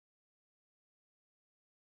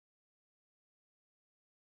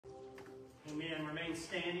remain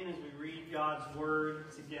standing as we read God's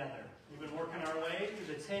Word together. We've been working our way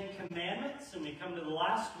through the 10 Commandments, and we come to the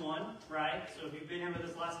last one, right? So if you've been here with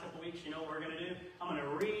us the last couple weeks, you know what we're going to do. I'm going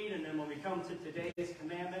to read, and then when we come to today's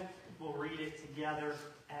commandment, we'll read it together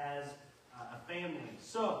as a family.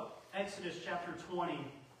 So, Exodus chapter 20.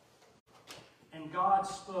 And God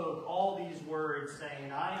spoke all these words,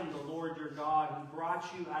 saying, I am the Lord your God, who brought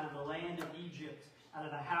you out of the land of Egypt, out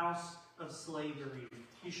of the house of slavery.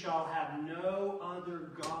 You shall have no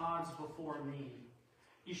other gods before me.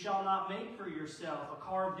 You shall not make for yourself a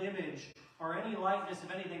carved image or any likeness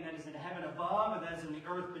of anything that is in heaven above, or that is in the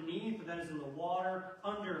earth beneath, or that is in the water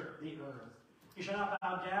under the earth. You shall not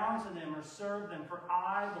bow down to them or serve them, for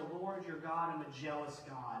I, the Lord your God, am a jealous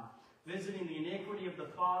God, visiting the iniquity of the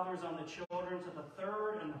fathers on the children to the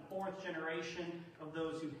third and the fourth generation of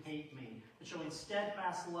those who hate me, but showing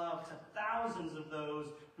steadfast love to thousands of those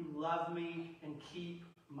who love me and keep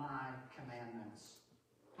my commandments.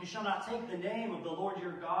 You shall not take the name of the Lord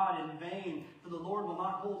your God in vain, for the Lord will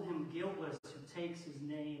not hold him guiltless who takes his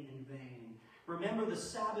name in vain. Remember the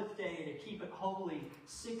Sabbath day to keep it holy.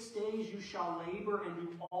 6 days you shall labor and do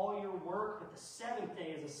all your work, but the seventh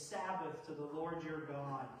day is a Sabbath to the Lord your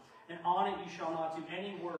God. And on it you shall not do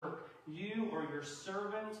any work, you or your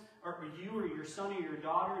servant, or you or your son or your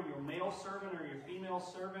daughter, your male servant or your female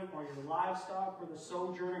servant, or your livestock, or the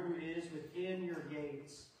sojourner who is within your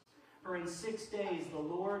gates. For in 6 days the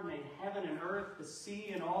Lord made heaven and earth, the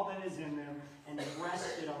sea and all that is in them, and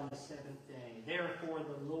rested on the seventh day. Therefore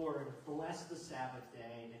the Lord blessed the Sabbath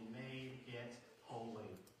day and made it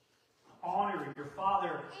holy. Honor your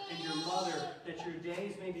father and your mother, that your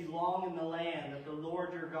days may be long in the land that the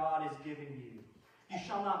Lord your God is giving you. You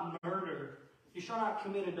shall not murder. You shall not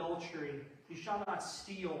commit adultery. You shall not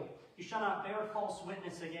steal. You shall not bear false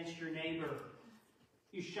witness against your neighbor.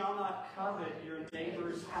 You shall not covet your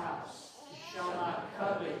neighbor's house. You shall not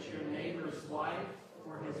covet your neighbor's wife,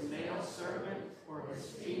 or his male servant, or his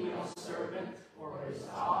female servant, or his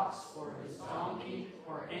ox, or his donkey,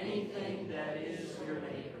 or anything that is your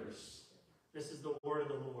neighbor's. This is the word of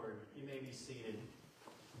the Lord. You may be seated.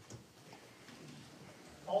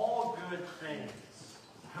 All good things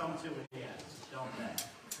come to an end, don't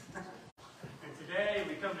they? And today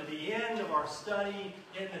we come to the end of our study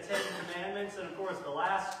in the 10 Commandments. And of course, the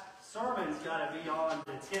last sermon's got to be on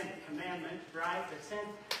the 10th commandment, right? The 10th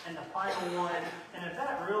and the final one. And if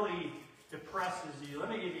that really depresses you, let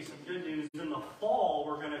me give you some good news. In the fall,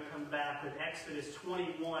 we're going to come back with Exodus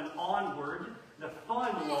 21 onward, the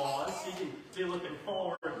fun laws. So you can be looking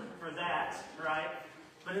forward for that, right?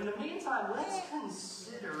 But in the meantime, let's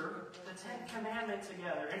consider the 10th commandment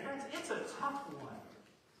together. And friends, it's a tough one.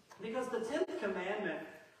 Because the 10th commandment,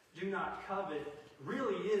 do not covet,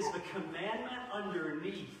 really is the commandment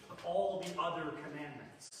underneath all the other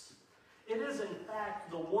commandments. It is, in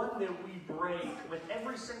fact, the one that we break with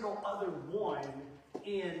every single other one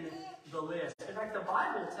in the list. In fact, the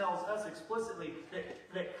Bible tells us explicitly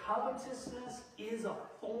that covetousness is a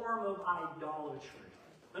form of idolatry.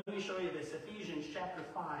 Let me show you this. Ephesians chapter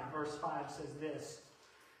 5, verse 5 says this.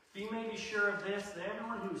 You may be sure of this, that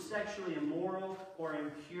everyone who is sexually immoral or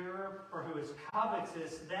impure or who is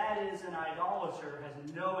covetous, that is an idolater,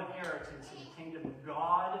 has no inheritance in the kingdom of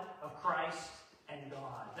God, of Christ, and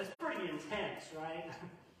God. That's pretty intense, right?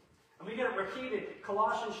 And we get it repeated.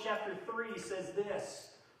 Colossians chapter 3 says this.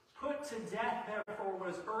 Put to death, therefore, what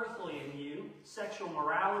is earthly in you, sexual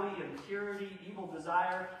morality, impurity, evil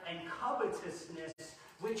desire, and covetousness,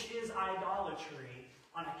 which is idolatry.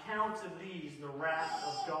 On account of these, the wrath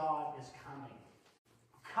of God is coming.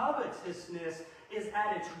 Covetousness is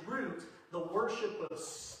at its root the worship of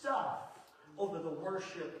stuff over the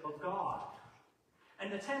worship of God.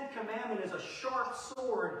 And the 10th commandment is a sharp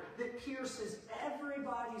sword that pierces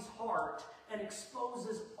everybody's heart and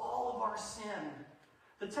exposes all of our sin.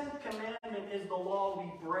 The 10th commandment is the law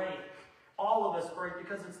we break. All of us break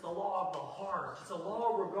because it's the law of the heart. It's a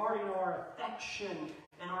law regarding our affection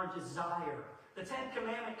and our desire. The 10th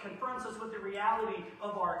commandment confronts us with the reality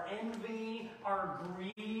of our envy, our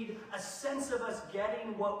greed, a sense of us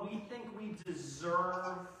getting what we think we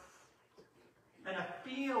deserve, and a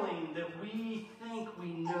feeling that we think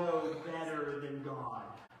we know better than God.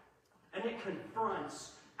 And it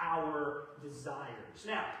confronts our desires.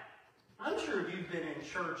 Now, I'm sure if you've been in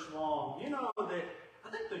church long, you know that I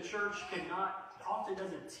think the church often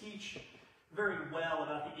doesn't teach very well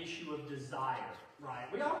about the issue of desire,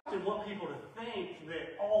 right? We often want people to think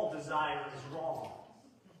that all desire is wrong.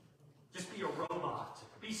 Just be a robot.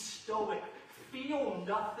 Be stoic. Feel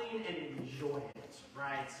nothing and enjoy it,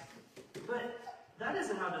 right? But that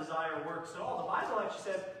isn't how desire works at all. The Bible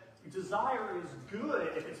actually says desire is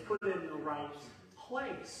good if it's put in the right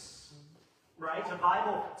place. Right? The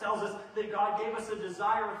Bible tells us that God gave us a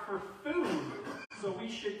desire for food, so we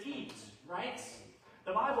should eat. Right?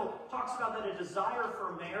 The Bible talks about that a desire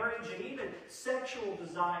for marriage and even sexual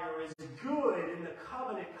desire is good in the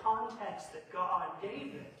covenant context that God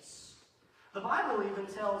gave us. The Bible even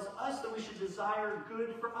tells us that we should desire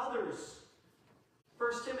good for others.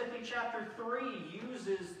 1 Timothy chapter 3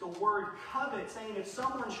 uses the word covet, saying if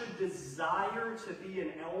someone should desire to be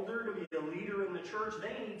an elder, to be a leader in the church,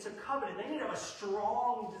 they need to covet it. They need to have a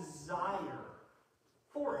strong desire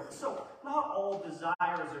for it. So, not all desires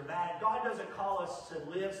are bad. God doesn't call us to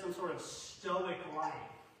live some sort of stoic life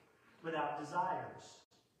without desires.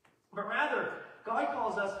 But rather, God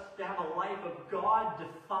calls us to have a life of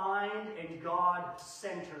God-defined and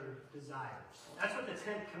God-centered desires. That's what the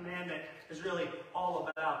 10th commandment is really all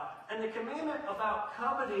about. And the commandment about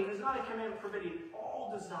coveting is not a commandment forbidding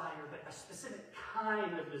all desire, but a specific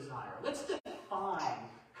kind of desire. Let's define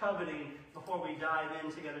coveting before we dive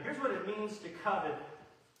in together. Here's what it means to covet.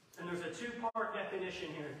 And there's a two-part definition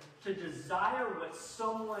here. To desire what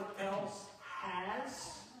someone else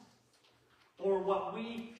has or what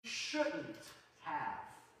we shouldn't have.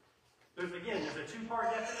 There's a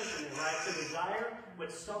two-part definition there, right? To desire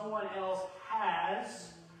what someone else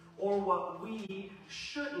has or what we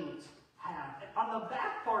shouldn't have. On the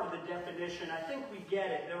back part of the definition, I think we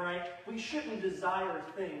get it, right? We shouldn't desire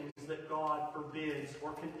things that God forbids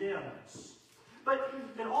or condemns. But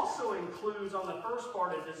it also includes, on the first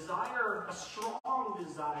part, a desire, a strong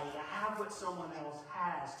desire to have what someone else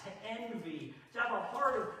has, to envy, to have a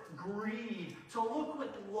heart of greed, to look with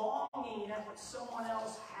longing at what someone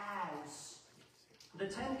else has. The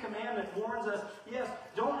 10th commandment warns us, yes,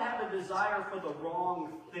 don't have a desire for the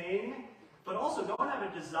wrong thing, but also don't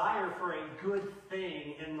have a desire for a good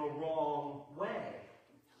thing in the wrong way.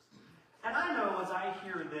 And I know as I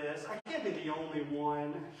hear this, I can't be the only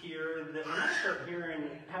one here that when I start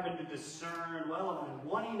having to discern, well, am I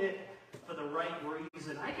wanting it for the right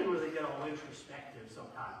reason? I can really get all introspective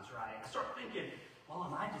sometimes, right? I start thinking, well,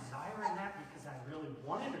 am I desiring that because I really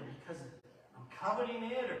want it or because I'm coveting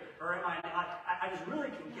it? Or am I just really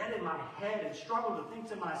can get in my head and struggle to think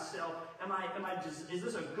to myself, is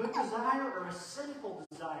this a good desire or a sinful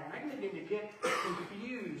desire? And I can begin to get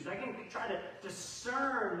confused. I can try to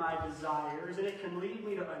discern my desires, and it can lead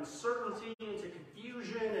me to uncertainty, and to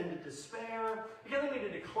confusion, and to despair. It can lead me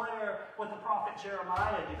to declare what the prophet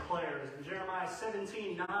Jeremiah declares. In Jeremiah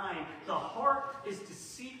 17:9, the heart is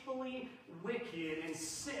deceitfully wicked and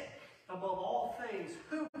sick above all things.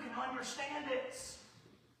 Who can understand it?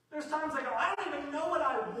 There's times I go, I don't even know what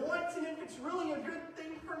I want and if it's really a good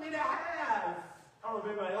thing for me to have. I don't know if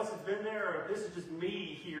anybody else has been there or if this is just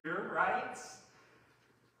me here, right?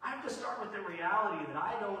 I have to start with the reality that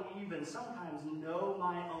I don't even sometimes know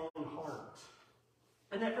my own heart.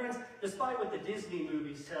 And that, friends, despite what the Disney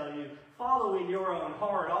movies tell you, following your own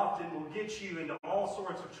heart often will get you into all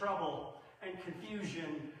sorts of trouble and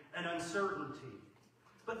confusion and uncertainty.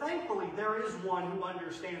 But thankfully, there is one who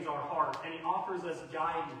understands our heart, and he offers us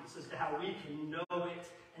guidance as to how we can know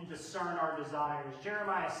it and discern our desires.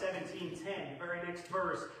 Jeremiah 17:10, the very next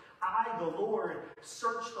verse, I, the Lord,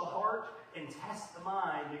 search the heart and test the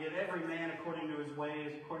mind to give every man according to his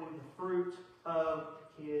ways, according to the fruit of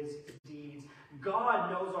his deeds.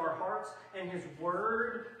 God knows our hearts, and his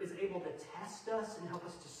word is able to test us and help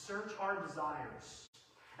us to search our desires.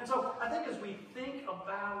 And so I think as we think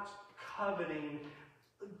about coveting,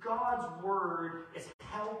 God's word is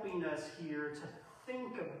helping us here to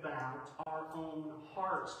think about our own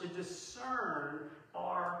hearts, to discern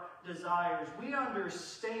our desires. We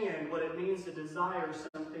understand what it means to desire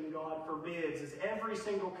something God forbids. As every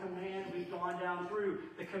single command we've gone down through,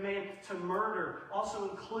 the command to murder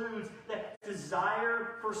also includes that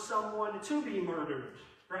desire for someone to be murdered,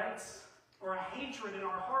 right? Or a hatred in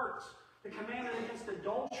our hearts. The commandment against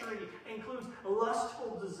adultery includes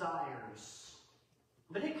lustful desires.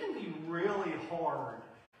 But it can be really hard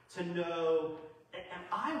to know, am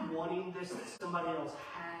I wanting this that somebody else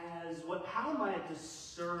has? How am I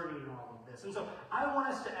discerning all of this? And so I want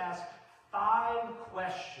us to ask 5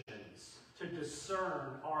 questions to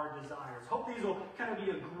discern our desires. Hope these will kind of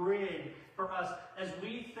be a grid for us as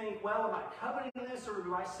we think, well, am I coveting this or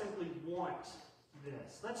do I simply want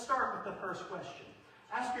this? Let's start with the first question.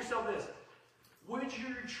 Ask yourself this. Would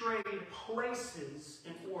you trade places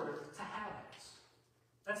in order to have it?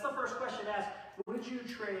 That's the first question to ask. Would you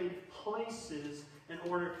trade places in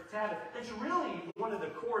order to have it? That's really one of the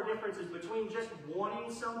core differences between just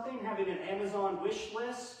wanting something, having an Amazon wish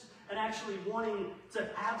list, and actually wanting to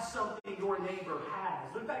have something your neighbor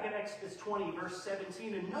has. Look back at Exodus 20, verse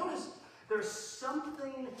 17, and notice there's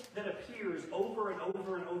something that appears over and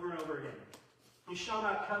over and over and over again. You shall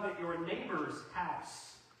not covet your neighbor's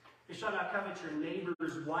house. You shall not covet your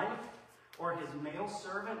neighbor's wife, or his male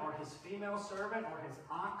servant, or his female servant, or his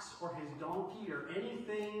ox, or his donkey, or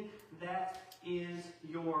anything that is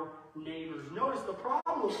your neighbor's. Notice the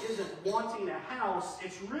problem isn't wanting a house,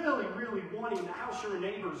 it's really, really wanting the house your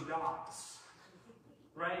neighbor's got.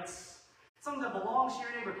 Right? It's something that belongs to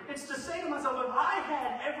your neighbor. It's to say to myself, if I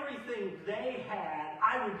had everything they had,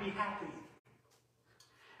 I would be happy.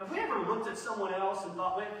 Have we ever looked at someone else and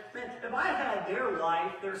thought, man, if I had their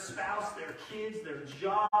life, their spouse, their kids, their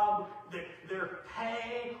job, their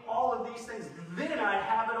pay, all of these things, then I'd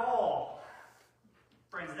have it all.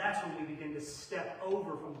 Friends, that's when we begin to step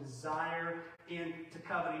over from desire into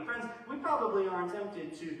coveting. Friends, we probably aren't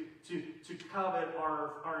tempted to covet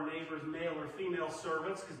our neighbor's male or female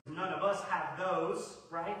servants, because none of us have those,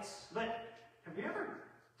 right? But have you ever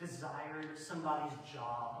desired somebody's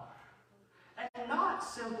job? And not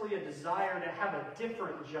simply a desire to have a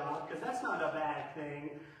different job, because that's not a bad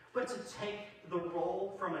thing, but to take the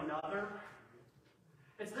role from another.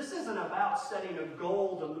 This isn't about setting a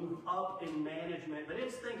goal to move up in management, but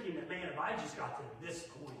it's thinking that, man, if I just got to this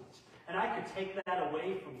point, and I could take that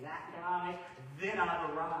away from that guy, then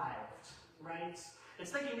I've arrived, right?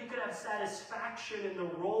 It's thinking you could have satisfaction in the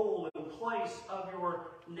role and place of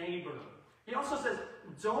your neighbor. He also says,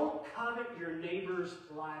 don't covet your neighbor's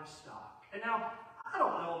livestock. And now, I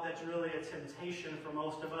don't know if that's really a temptation for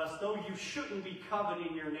most of us, though you shouldn't be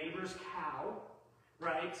coveting your neighbor's cow,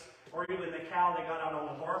 right? Or even the cow they got out on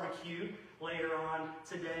the barbecue later on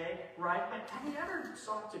today, right? But have you ever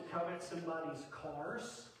sought to covet somebody's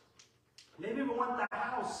cars? Maybe we want the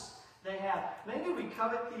house they have. Maybe we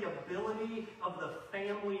covet the ability of the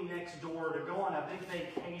family next door to go on a big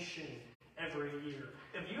vacation every year.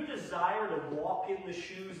 If you desire to walk in the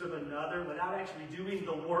shoes of another without actually doing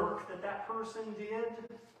the work that that person did,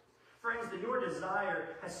 friends, then your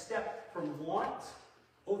desire has stepped from want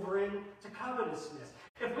over into covetousness.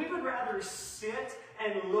 If we would rather sit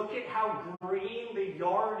and look at how green the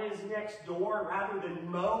yard is next door rather than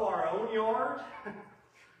mow our own yard,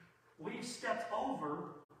 we've stepped over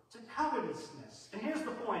to covetousness. And here's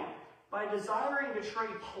the point. By desiring to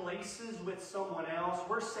trade places with someone else,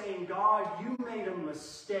 we're saying, God, you made a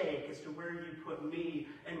mistake as to where you put me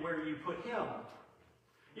and where you put him.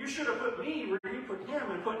 You should have put me where you put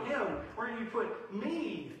him and put him where you put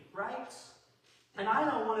me, right? And I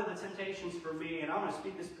know one of the temptations for me, and I'm going to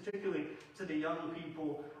speak this particularly to the young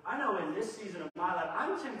people, I know in this season of my life,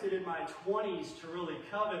 I'm tempted in my 20s to really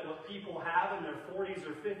covet what people have in their 40s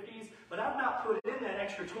or 50s, but I've not put in that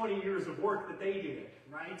extra 20 years of work that they did,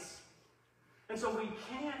 right? And so we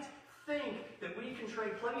can't think that we can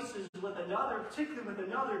trade places with another, particularly with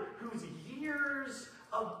another whose years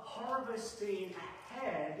of harvesting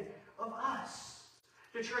ahead of us.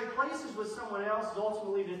 To trade places with someone else is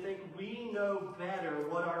ultimately to think we know better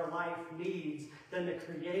what our life needs than the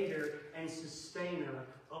creator and sustainer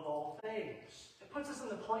of all things. It puts us in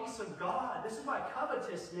the place of God. This is why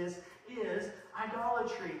covetousness is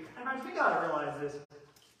idolatry. And friends, we got to realize this.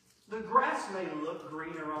 The grass may look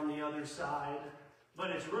greener on the other side, but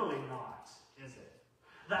it's really not, is it?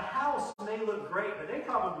 The house may look great, but they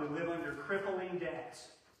probably live under crippling debt.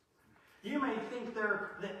 You may think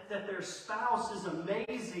that their spouse is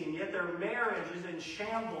amazing, yet their marriage is in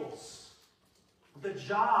shambles. The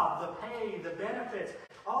job, the pay, the benefits,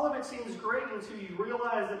 all of it seems great until you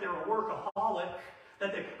realize that they're a workaholic,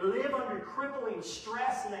 that they live under crippling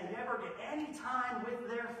stress and they never get any time with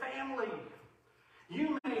their family.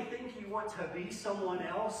 You may think you want to be someone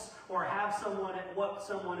else or have what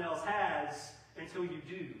someone else has until you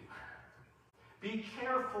do. Be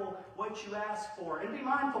careful what you ask for. And be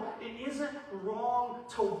mindful, it isn't wrong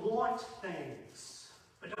to want things.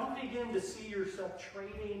 But don't begin to see yourself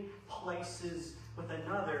trading places with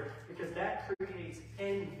another, because that creates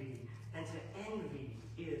envy. And to envy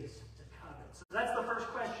is to covet. So that's the first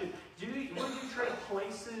question. Will you trade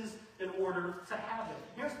places in order to have it?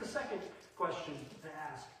 Here's the second question to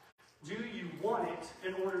ask. Do you want it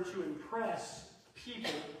in order to impress people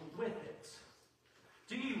with it?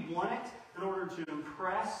 Do you want it in order to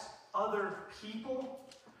impress other people?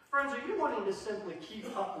 Friends, are you wanting to simply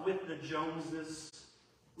keep up with the Joneses,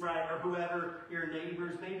 right? Or whoever your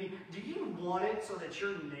neighbors may be? Do you want it so that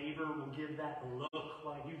your neighbor will give that look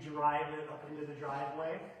while you drive it up into the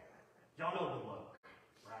driveway? Y'all know the look,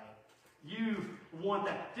 right? You want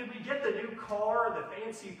that. Did we get the new car, the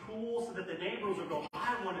fancy pool, so that the neighbors will go,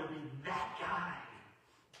 I want to be that guy?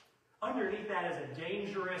 Underneath that is a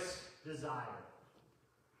dangerous desire.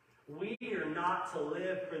 We are not to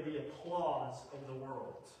live for the applause of the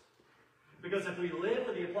world. Because if we live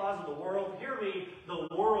for the applause of the world, hear me, the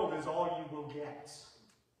world is all you will get.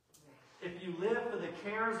 If you live for the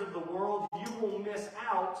cares of the world, you will miss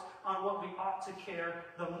out on what we ought to care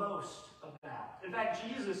the most about. In fact,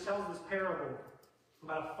 Jesus tells this parable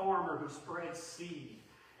about a farmer who spreads seed.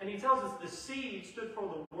 And he tells us the seed stood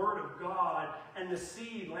for the Word of God, and the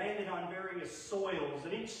seed landed on various soils.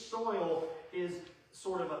 And each soil is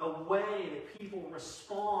sort of a way that people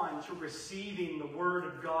respond to receiving the Word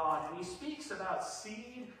of God. And he speaks about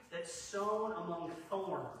seed that's sown among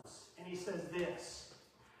thorns. And he says this,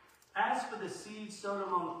 "As for the seed sown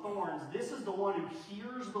among thorns, this is the one who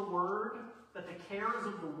hears the Word, but the cares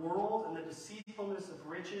of the world and the deceitfulness of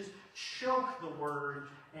riches choke the Word,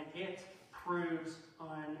 and it proves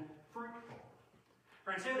unfruitful."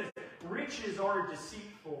 Friends, say this, riches are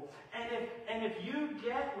deceitful. And if you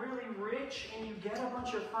get really rich and you get a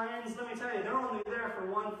bunch of friends, let me tell you, they're only there for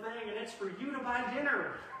one thing, and it's for you to buy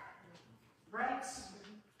dinner. Right?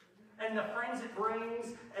 And the friends it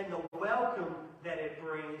brings and the welcome that it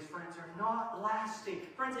brings, friends, are not lasting.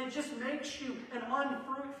 Friends, it just makes you an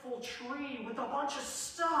unfruitful tree with a bunch of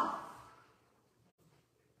stuff.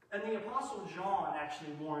 And the Apostle John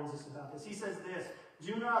actually warns us about this. He says this,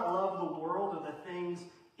 "Do not love the world or the things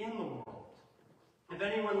in the world. If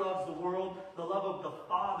anyone loves the world, the love of the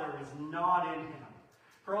Father is not in him.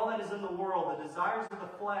 For all that is in the world, the desires of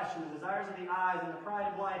the flesh and the desires of the eyes and the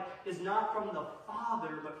pride of life is not from the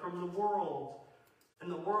Father, but from the world.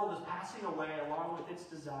 And the world is passing away along with its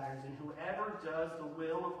desires, and whoever does the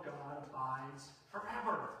will of God abides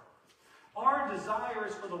forever." Our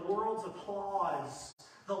desires for the world's applause,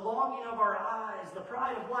 the longing of our eyes, the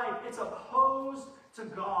pride of life, it's opposed to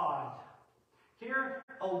God. Hear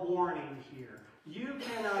a warning here. You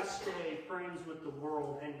cannot stay friends with the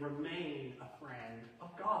world and remain a friend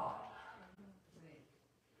of God.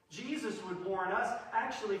 Jesus would warn us,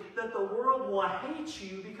 actually, that the world will hate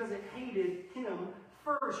you because it hated him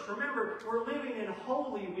first. Remember, we're living in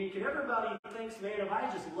Holy Week, and everybody thinks, man, if I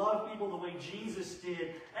just love people the way Jesus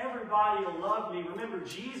did, everybody will love me. Remember,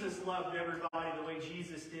 Jesus loved everybody the way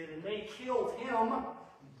Jesus did, and they killed him.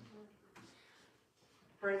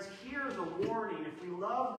 Friends, hear the warning. If we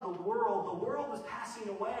love the world is passing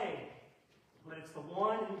away. But it's the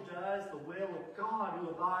one who does the will of God who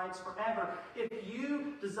abides forever. If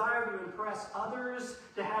you desire to impress others,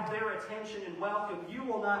 to have their attention and welcome, you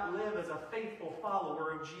will not live as a faithful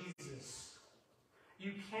follower of Jesus.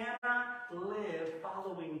 You cannot live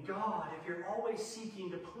following God if you're always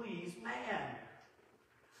seeking to please man.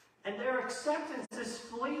 And their acceptance is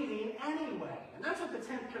fleeting anyway. And that's what the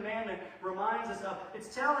 10th commandment reminds us of.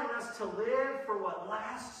 It's telling us to live for what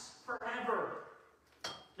lasts forever.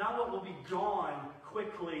 Not what will be gone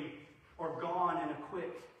quickly or gone in a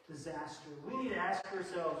quick disaster. We need to ask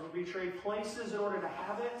ourselves, would we trade places in order to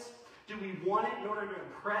have it? Do we want it in order to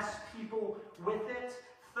impress people with it?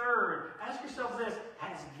 Third, ask yourselves this,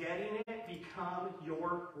 has getting it become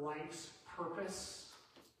your life's purpose?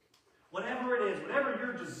 Whatever it is, whatever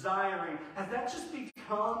you're desiring, has that just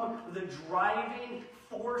become the driving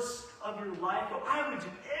force of your life? Well, I would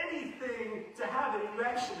do anything to have it, and you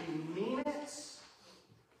actually mean it?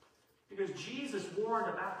 Because Jesus warned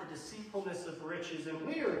about the deceitfulness of riches, and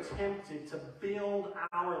we are tempted to build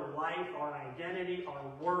our life, our identity, our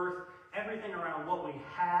worth, everything around what we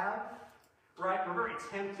have, right? We're very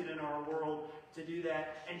tempted in our world to do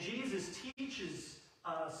that. And Jesus teaches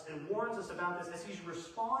us and warns us about this as he's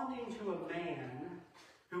responding to a man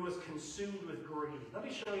who was consumed with greed. Let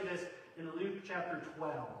me show you this in Luke chapter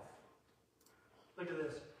 12. Look at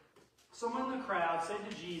this. Someone in the crowd said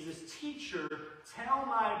to Jesus, "Teacher, tell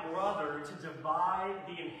my brother to divide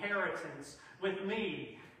the inheritance with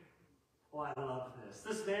me." Well, I love this.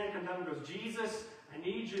 This man comes up and goes, "Jesus, I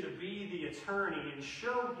need you to be the attorney and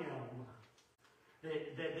show him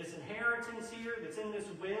that this inheritance here that's in this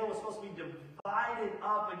will is supposed to be divided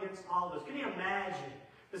up against all of us." Can you imagine?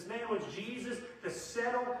 This man wants Jesus to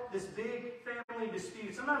settle this big family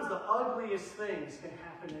dispute. Sometimes the ugliest things can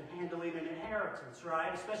happen in handling an inheritance,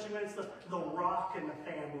 right? Especially when it's the rock in the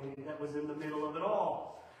family that was in the middle of it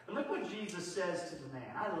all. And look what Jesus says to the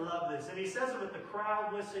man. I love this. And he says it with the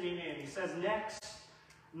crowd listening in. He says, "Next,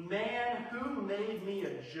 man, who made me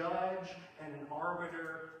a judge and an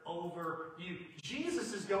arbiter over you?"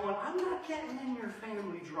 Jesus is going, I'm not getting in your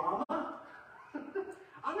family drama.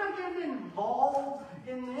 I'm not getting involved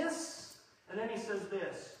in this. And then he says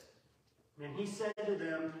this. And he said to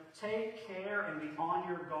them, "Take care and be on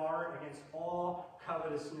your guard against all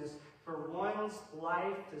covetousness, for one's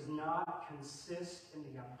life does not consist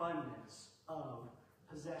in the abundance of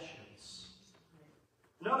possessions."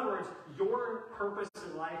 In other words, your purpose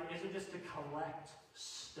in life isn't just to collect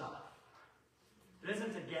stuff. It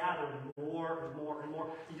isn't to gather more and more and more.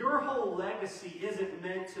 Your whole legacy isn't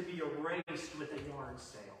meant to be erased with a yard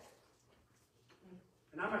sale.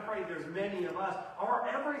 And I'm afraid there's many of us,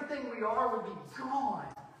 everything we are would be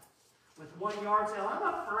gone with one yard sale. I'm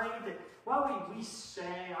afraid that while we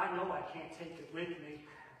say, I know I can't take it with me,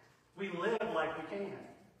 we live like we can.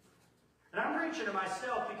 And I'm preaching to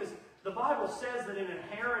myself because the Bible says that an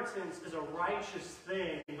inheritance is a righteous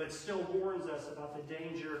thing, but still warns us about the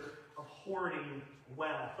danger of hoarding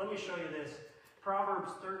wealth. Let me show you this.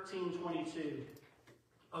 Proverbs 13:22.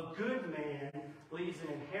 A good man leaves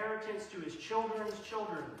an inheritance to his children's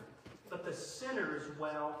children, but the sinner's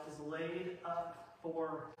wealth is laid up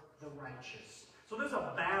for the righteous. So there's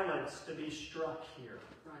a balance to be struck here,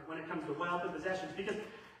 right, when it comes to wealth and possessions, because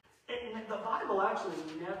the Bible actually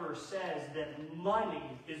never says that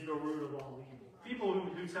money is the root of all evil. People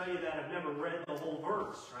who tell you that have never read the whole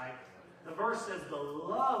verse, right? The verse says the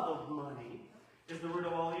love of money is the root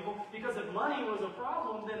of all evil, because if money was a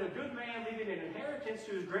problem, then a good man leaving an inheritance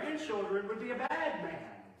to his grandchildren would be a bad man,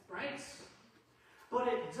 right? But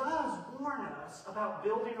it does warn us about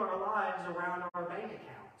building our lives around our bank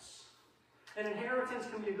accounts. An inheritance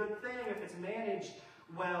can be a good thing if it's managed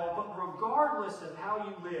well, but regardless of how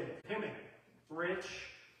you live, rich,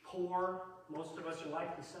 poor, most of us are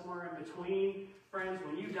likely somewhere in between. Friends,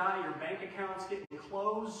 when you die, your bank account's getting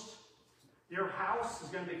closed. Your house is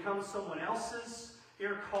going to become someone else's.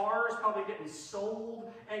 Your car is probably getting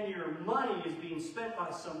sold. And your money is being spent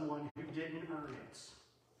by someone who didn't earn it.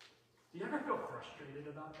 Do you ever feel frustrated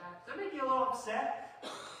about that? Does that make you a little upset?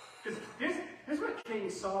 Because here's what King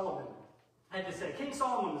Solomon had to say. King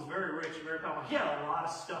Solomon was very rich and very powerful. He had a lot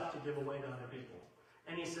of stuff to give away to other people.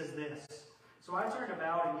 And he says this. So I turned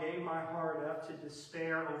about and gave my heart up to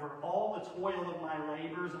despair over all the toil of my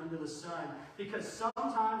labors under the sun. Because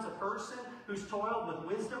sometimes a person who's toiled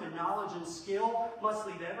with wisdom and knowledge and skill must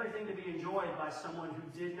leave everything to be enjoyed by someone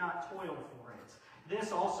who did not toil for it.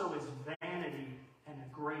 This also is vanity and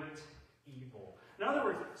a great evil. In other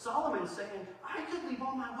words, Solomon's saying, I could leave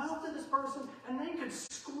all my wealth to this person and they could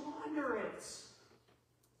squander it.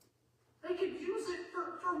 They could use it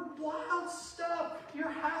for wild stuff. Your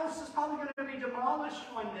house is probably going to be demolished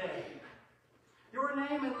one day. Your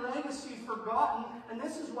name and legacy forgotten, and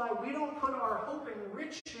this is why we don't put our hope in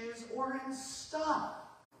riches or in stuff.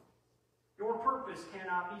 Your purpose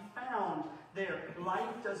cannot be found there.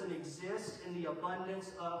 Life doesn't exist in the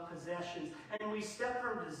abundance of possessions. And we step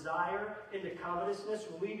from desire into covetousness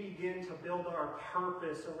when we begin to build our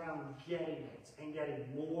purpose around getting it and getting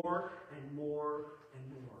more and more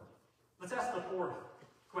and more. Let's ask the fourth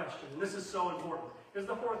question, and this is so important. Here's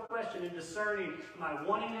the fourth question in discerning, am I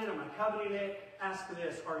wanting it, am I coveting it? Ask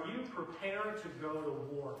this, are you prepared to go to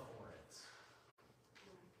war for it?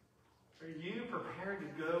 Are you prepared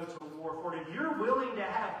to go to war for it? If you're willing to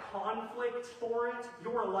have conflict for it,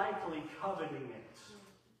 you're likely coveting it.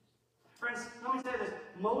 Friends, let me say this.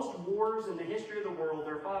 Most wars in the history of the world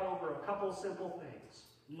are fought over a couple simple things.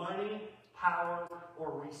 Money, power,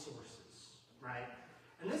 or resources, right?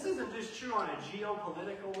 And this isn't just true on a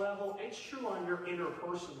geopolitical level, it's true on your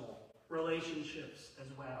interpersonal relationships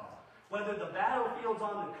as well. Whether the battlefield's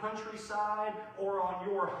on the countryside or on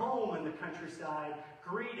your home in the countryside,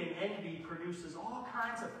 greed and envy produces all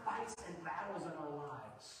kinds of fights and battles in our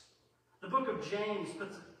lives. The book of James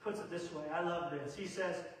puts it this way. I love this. He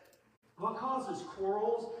says, what causes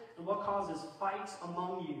quarrels and what causes fights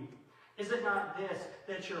among you? Is it not this,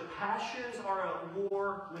 that your passions are at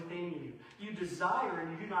war within you? You desire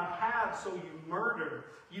and you do not have, so you murder.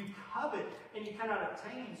 You covet and you cannot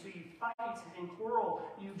obtain, so you fight and quarrel.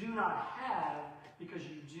 You do not have because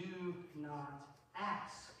you do not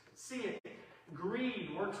ask. See it.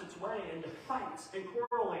 Greed works its way into fights and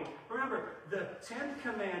quarreling. Remember, the 10th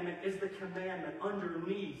commandment is the commandment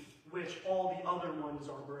underneath which all the other ones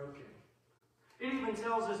are broken. It even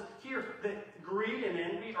tells us here that greed and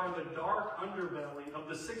envy are the dark underbelly of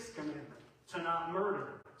the 6th commandment, to not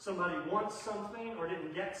murder. Somebody wants something or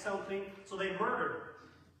didn't get something, so they murder,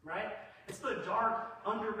 right? It's the dark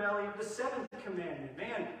underbelly of the 7th commandment.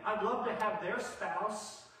 Man, I'd love to have their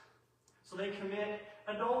spouse, so they commit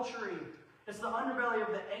adultery. It's the underbelly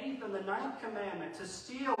of the 8th and the 9th commandment, to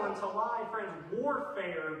steal and to lie. Friends,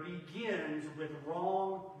 warfare begins with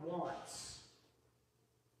wrong wants.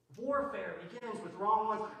 Warfare begins with wrong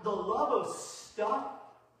ones. The love of stuff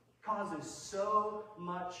causes so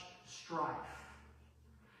much strife.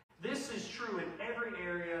 This is true in every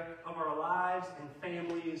area of our lives and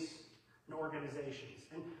families and organizations.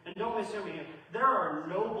 And don't mishear me, there are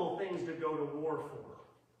noble things to go to war for.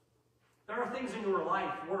 There are things in your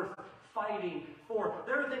life worth fighting for.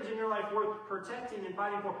 There are things in your life worth protecting and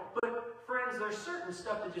fighting for. But friends, there's certain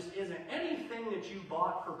stuff that just isn't. Anything that you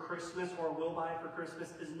bought for Christmas or will buy for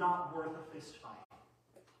Christmas is not worth a fist fight.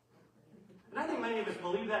 And I think many of us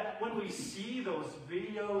believe that when we see those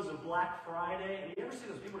videos of Black Friday, and you ever see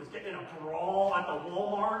those people just getting in a brawl at the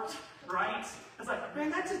Walmart, right? It's like,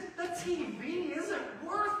 man, that TV isn't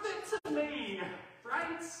worth it to me,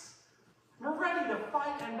 right? We're ready to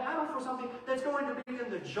fight and battle for something that's going to be in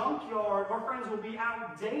the junkyard. Our friends will be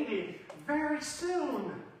outdated very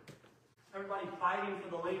soon. Everybody fighting for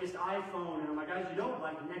the latest iPhone. And I'm like, guys, you know,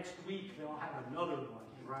 like next week they'll have another one,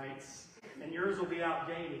 right? And yours will be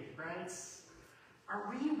outdated, right? Are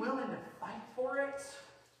we willing to fight for it?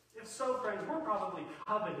 If so, friends, we're probably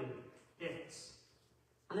coveting it.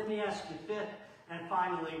 Let me ask you fifth and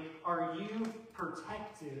finally, are you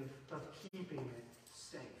protective of keeping it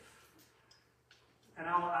safe? And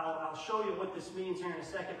I'll show you what this means here in a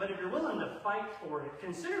second. But if you're willing to fight for it,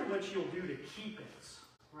 consider what you'll do to keep it,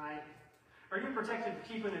 right? Are you protected of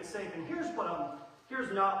keeping it safe? And here's not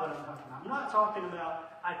what I'm talking about. I'm not talking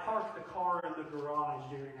about I parked the car in the garage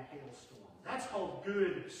during a hailstorm. That's called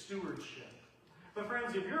good stewardship. But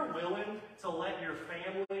friends, if you're willing to let your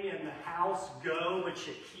family and the house go, but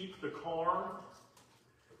you keep the car,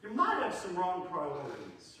 you might have some wrong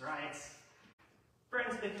priorities, right?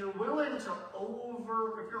 Friends, if you're willing to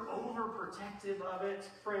if you're overprotective of it,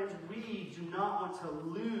 friends, we do not want to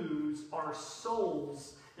lose our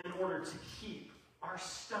souls in order to keep our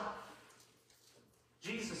stuff.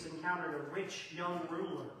 Jesus encountered a rich young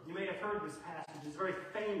ruler. You may have heard this passage. It's very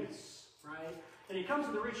famous, right? And he comes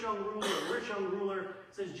to the rich young ruler. The rich young ruler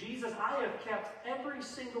says, Jesus, I have kept every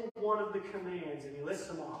single one of the commands. And he lists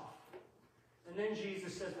them off. And then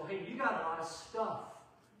Jesus says, well, hey, you got a lot of stuff.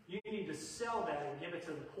 You need to sell that and give it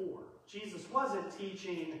to the poor. Jesus wasn't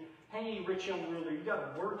teaching, hey, rich young ruler, you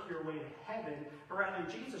got to work your way to heaven. But rather,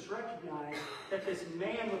 Jesus recognized that this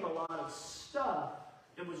man with a lot of stuff,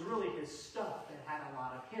 it was really his stuff that had a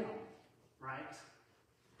lot of him, right?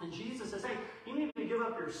 And Jesus says, hey, you need to give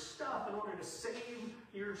up your stuff in order to save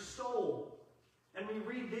your soul. And we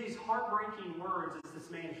read these heartbreaking words as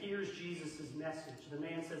this man hears Jesus' message. The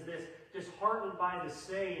man says this, disheartened by the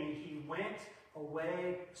saying, he went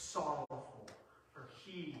away sorrowful, for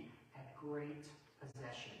he had great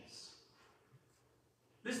possessions.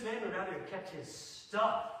 This man would rather have kept his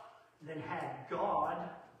stuff than had God.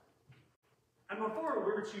 And before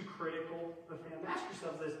we're too critical of him, ask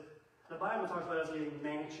yourself this. The Bible talks about us getting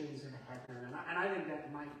mansions in heaven, and I think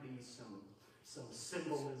that might be some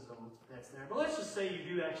symbolism that's there. But let's just say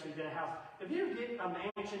you do actually get a house. If you get a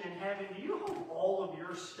mansion in heaven, do you hope all of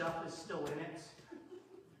your stuff is still in it?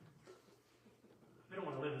 We don't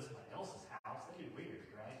want to live in somebody else's house. That'd be weird,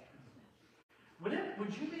 right?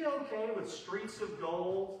 Would you be okay with streets of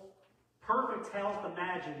gold, perfect health?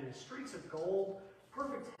 Imagine this. Streets of gold,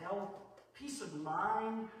 perfect health, peace of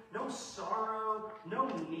mind, no sorrow, no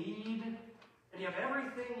need, and you have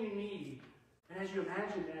everything you need. And as you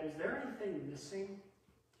imagine that, is there anything missing?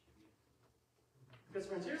 Because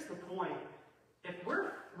friends, here's the point.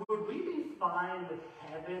 Would we be fine with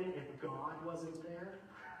heaven if God wasn't there?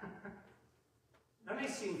 That may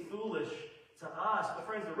seem foolish to us, but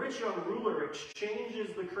friends, the rich young ruler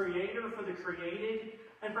exchanges the creator for the created,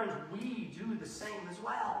 and friends, we do the same as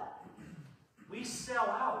well. We sell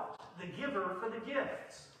out the giver for the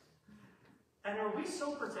gift. And are we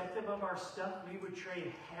so protective of our stuff we would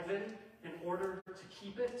trade heaven in order to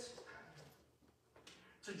keep it?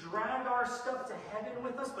 To drag our stuff to heaven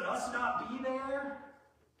with us, but us not be there?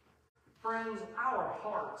 Friends, our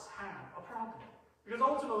hearts have a problem. Because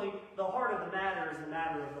ultimately, the heart of the matter is the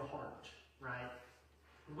matter of the heart, right?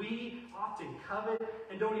 We often covet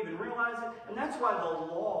and don't even realize it. And that's why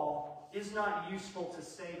the law is not useful to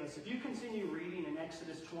save us. If you continue reading in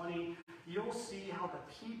Exodus 20, you'll see how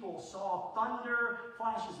the people saw thunder,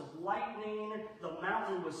 flashes of lightning, the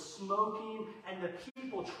mountain was smoking, and the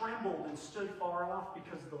people trembled and stood far off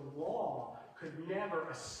because the law could never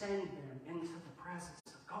ascend them into the presence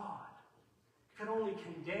of God. It could only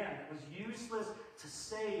condemn. It was useless to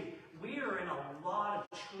save. We are in a lot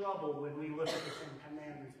of trouble when we look at the Ten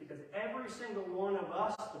Commandments because every single one of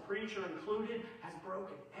us, the preacher included, has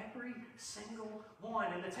broken every single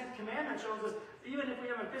one. And the Tenth Commandment shows us, even if we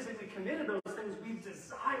haven't physically committed those things, we've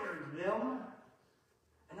desired them.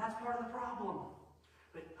 And that's part of the problem.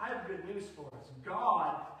 But I have good news for us.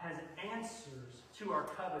 God has answers to our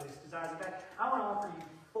covetous desires. In fact, I want to offer you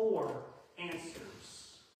 4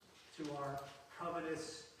 answers to our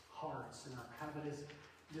covetous hearts and our covetous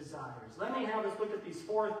desires. Let me have us look at these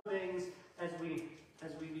 4 things as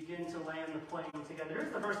we begin to land the plane together.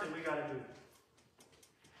 Here's the first thing we got to do.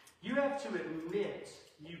 You have to admit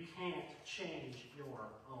you can't change your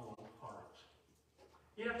own heart.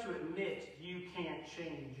 You have to admit you can't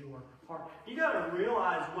change your heart. You got to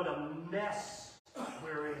realize what a mess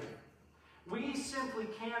we're in. We simply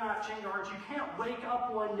cannot change our hearts. You can't wake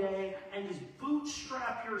up one day and just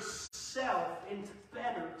bootstrap yourself into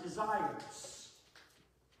better desires.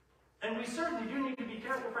 And we certainly do need to be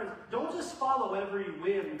careful, friends. Don't just follow every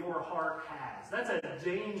whim your heart has. That's a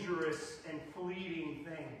dangerous and fleeting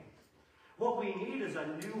thing. What we need is a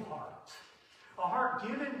new heart. A heart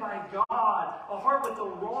given by God. A heart with the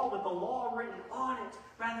law written on it,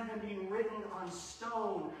 rather than being written on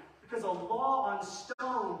stone. Because a law on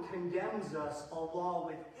stone condemns us. A law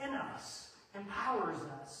within us empowers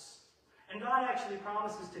us. And God actually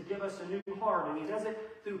promises to give us a new heart. And he does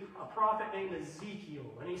it through a prophet named Ezekiel.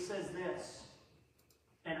 And he says this,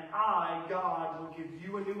 "And I, God, will give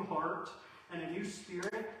you a new heart and a new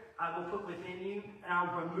spirit I will put within you. And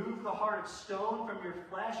I'll remove the heart of stone from your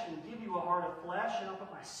flesh and give you a heart of flesh. And I'll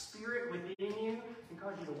put my spirit within you and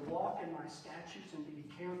cause you to walk in my statutes and to be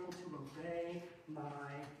careful to obey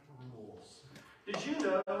my rules." Did you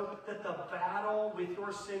know that the battle with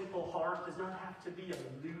your sinful heart does not have to be a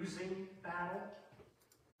losing battle?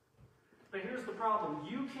 But here's the problem.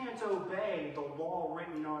 You can't obey the law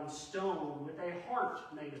written on stone with a heart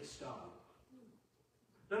made of stone.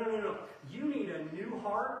 No. You need a new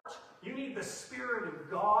heart. You need the Spirit of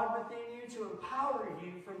God within you to empower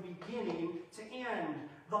you from beginning to end.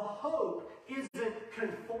 The hope isn't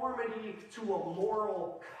conformity to a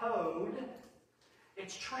moral code.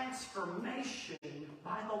 It's transformation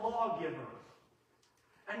by the lawgiver.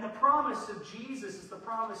 And the promise of Jesus is the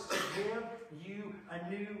promise to give you a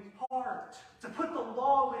new heart. To put the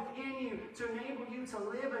law within you, to enable you to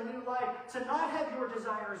live a new life. To not have your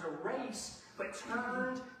desires erased, but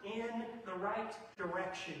turned in the right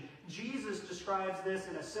direction. Jesus describes this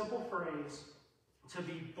in a simple phrase, to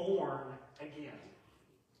be born again.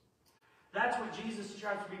 That's what Jesus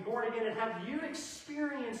describes, to be born again. And have you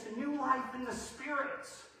experienced a new life in the Spirit?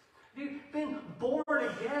 Have you been born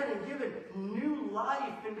again and given new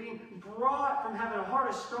life and being brought from having a heart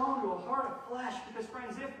of stone to a heart of flesh? Because,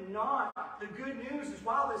 friends, if not, the good news is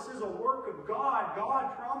while this is a work of God,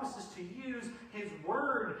 God promises to use His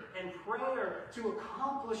Word and prayer to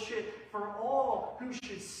accomplish it for all who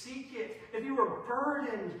should seek it. If you are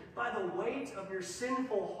burdened by the weight of your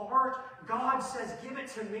sinful heart, God says, "Give it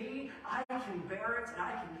to me. I can bear it, and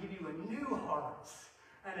I can give you a new heart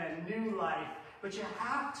and a new life." But you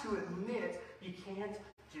have to admit you can't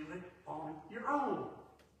do it on your own.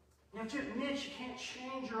 You have to admit you can't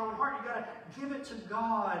change your own heart. You've got to give it to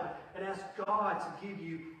God and ask God to give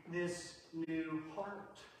you this new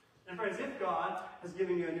heart. And friends, if God has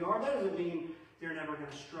given you a new heart, that doesn't mean you're never going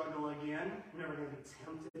to struggle again. You're never going to be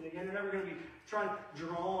tempted again. You're never going to be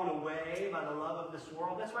drawn away by the love of this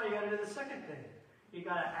world. That's why you got to do the second thing. You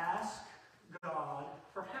got to ask God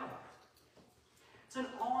for help. It's an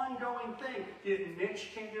ongoing thing. You admit you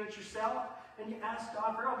can't do it yourself, and you ask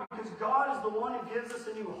God for help, because God is the one who gives us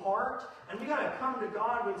a new heart, and we got to come to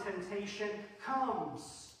God when temptation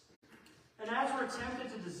comes. And as we're tempted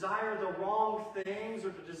to desire the wrong things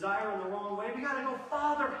or to desire in the wrong way, we got to go,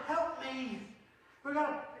 "Father, help me." We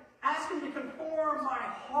got to ask Him to conform my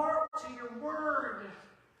heart to your word,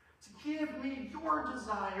 to give me your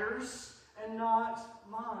desires and not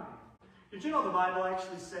mine. Did you know the Bible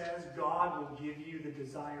actually says God will give you the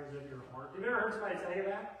desires of your heart? Have you ever heard somebody tell you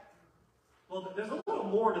that? Well, there's a little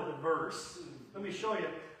more to the verse. Let me show you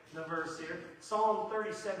the verse here. Psalm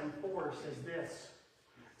 37:4 says this: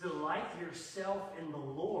 "Delight yourself in the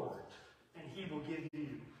Lord, and He will give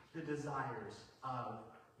you the desires of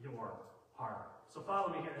your heart." So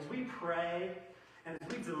follow me here. As we pray, and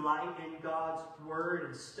as we delight in God's Word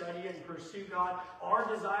and study it and pursue God, our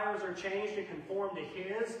desires are changed and conform to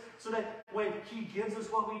His, so that when He gives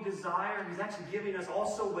us what we desire, He's actually giving us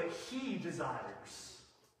also what He desires.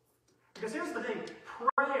 Because here's the thing,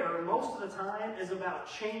 prayer most of the time is about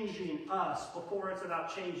changing us before it's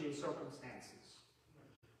about changing circumstances.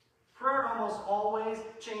 Prayer almost always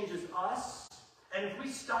changes us. And if we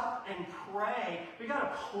stop and pray, we got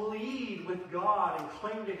to plead with God and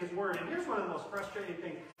cling to His Word. And here's one of the most frustrating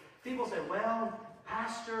things. People say, "Well,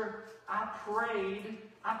 Pastor, I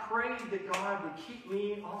prayed that God would keep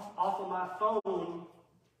me off of my phone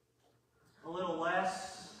a little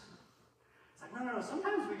less." It's like, no.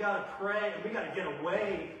 Sometimes we got to pray and we got to get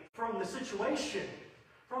away from the situation,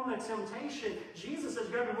 from the temptation. Jesus says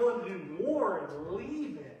you got to be willing to do more and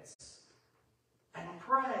leave it and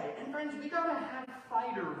pray. And friends, we got to have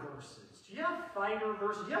fighter verses. Do you have fighter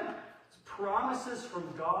verses? Do you have promises from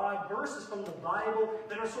God, verses from the Bible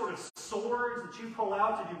that are sort of swords that you pull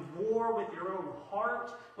out to do war with your own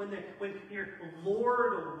heart when you're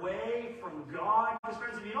lured away from God. Because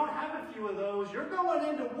friends, if you don't have a few of those, you're going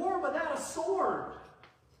into war without a sword.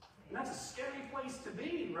 And that's a scary place to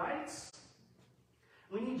be, right?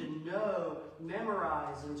 We need to know,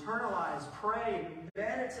 memorize, internalize, pray, and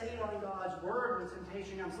meditate on God's word when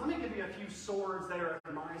temptation comes. Let me give you a few swords that are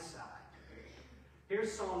at my side.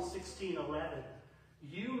 Here's Psalm 16:11.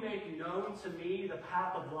 You make known to me the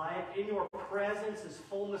path of life. In your presence is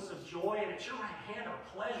fullness of joy, and at your right hand are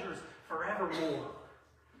pleasures forevermore.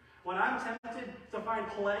 When I'm tempted to find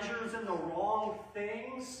pleasures in the wrong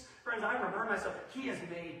things, friends, I remind myself, He has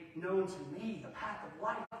made known to me the path of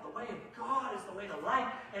life. The way of God is the way to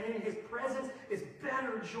life, and in His presence is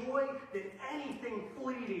better joy than anything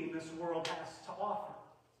fleeting this world has to offer.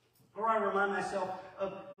 Or I remind myself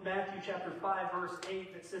of Matthew chapter 5, verse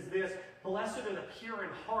 8 that says this, Blessed are the pure in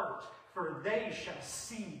heart, for they shall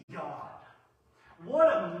see God. What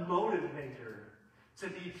a motivator to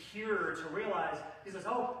be pure, to realize, he says,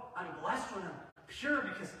 oh, I'm blessed when I'm pure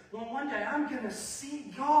because one day I'm going to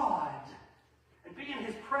see God and be in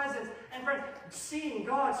His presence. And friends, seeing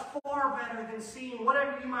God's far better than seeing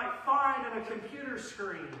whatever you might find on a computer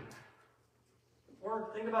screen. Or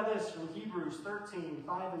think about this from Hebrews 13,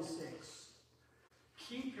 5 and 6.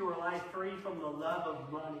 Keep your life free from the love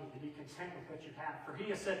of money and be content with what you have. For He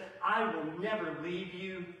has said, I will never leave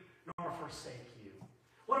you nor forsake you.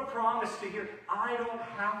 What a promise to hear. I don't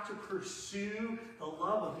have to pursue the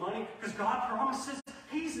love of money because God promises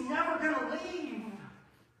He's never going to leave.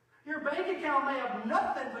 Your bank account may have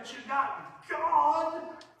nothing, but you got God.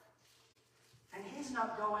 And He's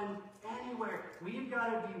not going anywhere. We've got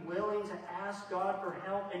to be willing to ask God for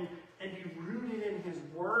help and be rooted in His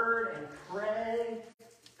Word and pray.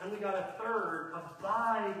 And we got a third,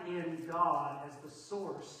 abide in God as the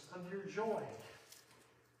source of your joy.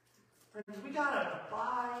 Friends, we got to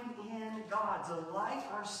abide in God, delight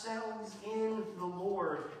ourselves in the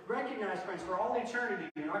Lord. Recognize, friends, for all eternity,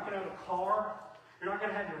 you're not going to have a car, you're not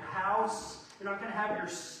going to have your house, you're not going to have your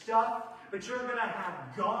stuff, but you're going to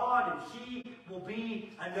have God, and He will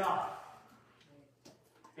be enough.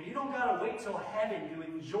 And you don't got to wait till heaven to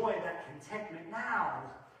enjoy that contentment now.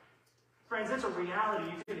 Friends, that's a reality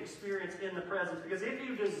you can experience in the presence, because if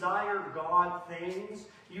you desire God things,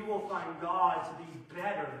 you will find God to be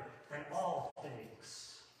better than all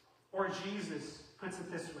things. Or Jesus puts it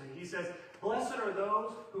this way. He says, Blessed are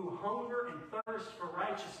those who hunger and thirst for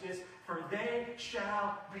righteousness, for they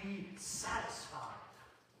shall be satisfied.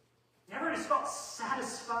 You ever just felt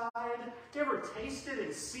satisfied? You ever tasted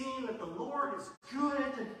and seen that the Lord is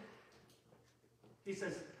good? He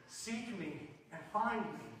says, seek me and find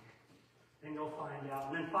me, and you'll find out.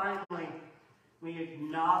 And then finally, we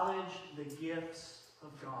acknowledge the gifts of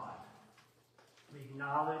God. We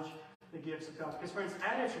acknowledge the gifts of God. Because, friends,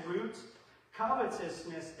 at its root,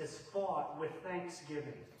 covetousness is fought with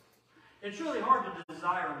thanksgiving. It's really hard to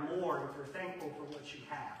desire more if you're thankful for what you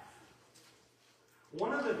have.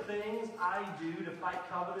 One of the things I do to fight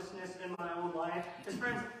covetousness in my own life is,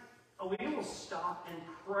 friends, we will stop and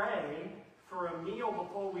pray for a meal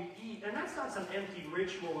before we eat. And that's not some empty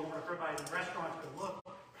ritual in order for everybody in the restaurant to look,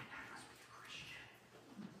 that guy must be a Christian.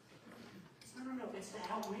 No. It's to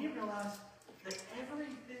help me realize that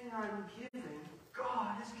everything I'm given,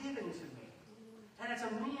 God has given to me. And it's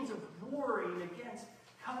a means of warring against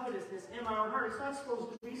covetousness in my own heart. It's not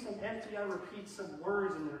supposed to be some empty, I repeat some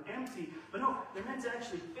words and they're empty. But no, they're meant to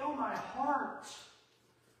actually fill my heart.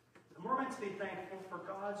 And we're meant to be thankful for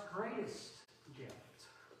God's greatest gift.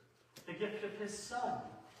 The gift of His Son.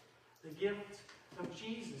 The gift of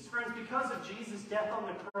Jesus. Friends, because of Jesus' death on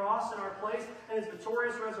the cross in our place and His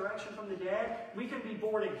victorious resurrection from the dead, we can be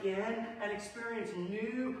born again and experience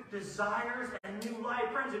new desires and new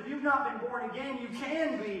life. Friends, if you've not been born again, you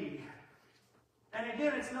can be. And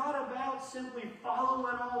again, it's not about simply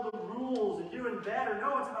following all the rules and doing better.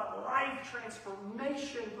 No, it's about life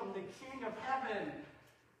transformation from the King of Heaven.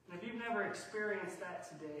 And if you've never experienced that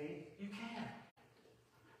today, you can.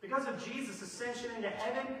 Because of Jesus' ascension into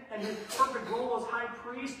heaven and His perfect role as high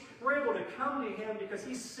priest, we're able to come to Him because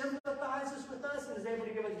He sympathizes with us and is able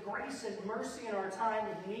to give us grace and mercy in our time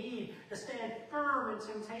of need, to stand firm in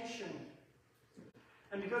temptation.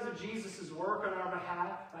 And because of Jesus' work on our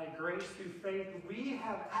behalf, by grace through faith, we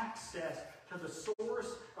have access to the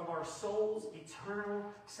source of our soul's eternal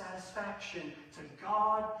satisfaction, to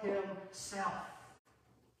God Himself.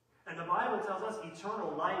 And the Bible tells us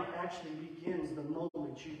eternal life actually begins the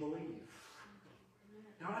moment you believe.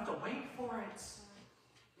 You don't have to wait for it.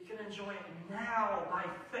 You can enjoy it now by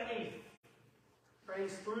faith.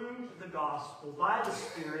 Praise through the gospel, by the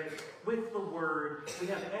Spirit, with the Word, we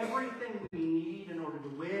have everything we need in order to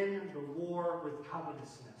win the war with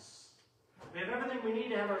covetousness. We have everything we need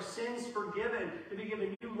to have our sins forgiven, to be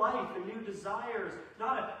given new life and new desires,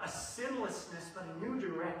 not a sinlessness, but a new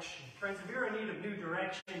direction. Friends, if you're in need of new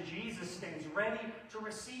direction, Jesus stands ready to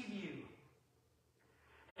receive you.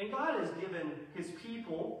 And God has given His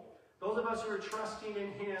people, those of us who are trusting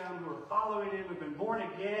in Him, who are following Him, who have been born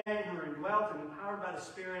again, who are indwelt and empowered by the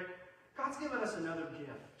Spirit, God's given us another gift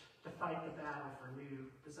to fight the battle for new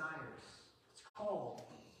desires. It's called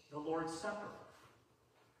the Lord's Supper.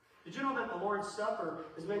 Did you know that the Lord's Supper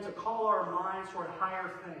is meant to call our minds toward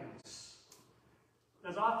higher things?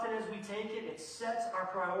 As often as we take it, it sets our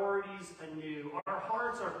priorities anew. Our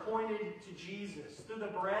hearts are pointed to Jesus. Through the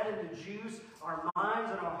bread and the juice, our minds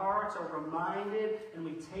and our hearts are reminded, and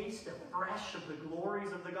we taste afresh of the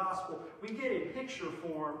glories of the gospel. We get in picture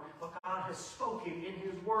form what God has spoken in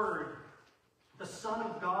His Word. The Son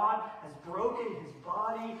of God has broken His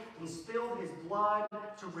body and spilled His blood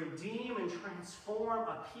to redeem and transform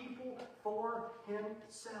a people for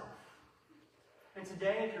Himself. And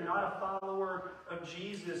today, if you're not a follower of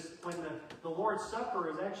Jesus, when the Lord's Supper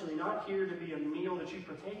is actually not here to be a meal that you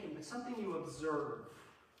partake in, but something you observe.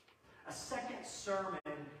 A second sermon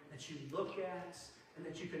that you look at and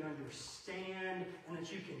that you can understand and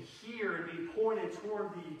that you can hear and be pointed toward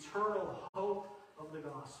the eternal hope of the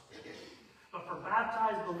gospel. But for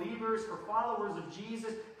baptized believers, for followers of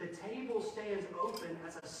Jesus, the table stands open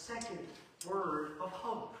as a second word of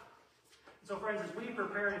hope. So friends, as we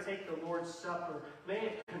prepare to take the Lord's Supper, may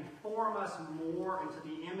it conform us more into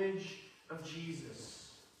the image of Jesus.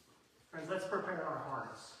 Friends, let's prepare our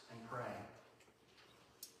hearts and pray.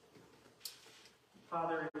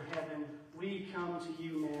 Father in heaven, we come to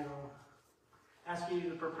you now, asking you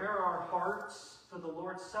to prepare our hearts for the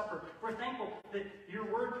Lord's Supper. We're thankful that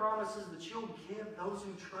your word promises that you'll give those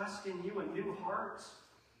who trust in you a new heart,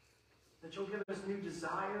 that you'll give us new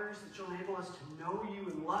desires, that you'll enable us to know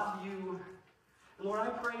you and love you. And Lord, I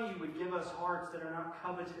pray you would give us hearts that are not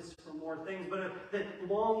covetous for more things, but that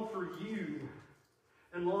long for you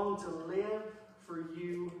and long to live for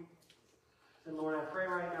you. And Lord, I pray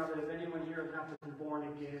right now that if anyone here has not been born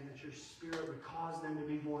again, that your Spirit would cause them to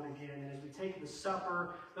be born again. And as we take the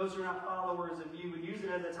supper, those who are not followers of you would use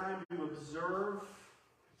it as a time to observe,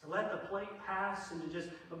 to let the plate pass and to just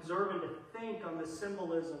observe and to think on the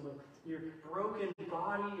symbolism of your broken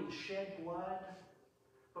body and shed blood.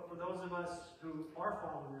 But for those of us who are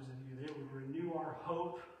followers of you, that it would renew our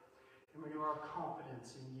hope and renew our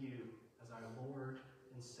confidence in you as our Lord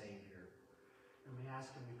and Savior. And we ask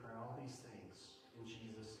and we pray all these things in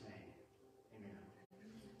Jesus' name. Amen.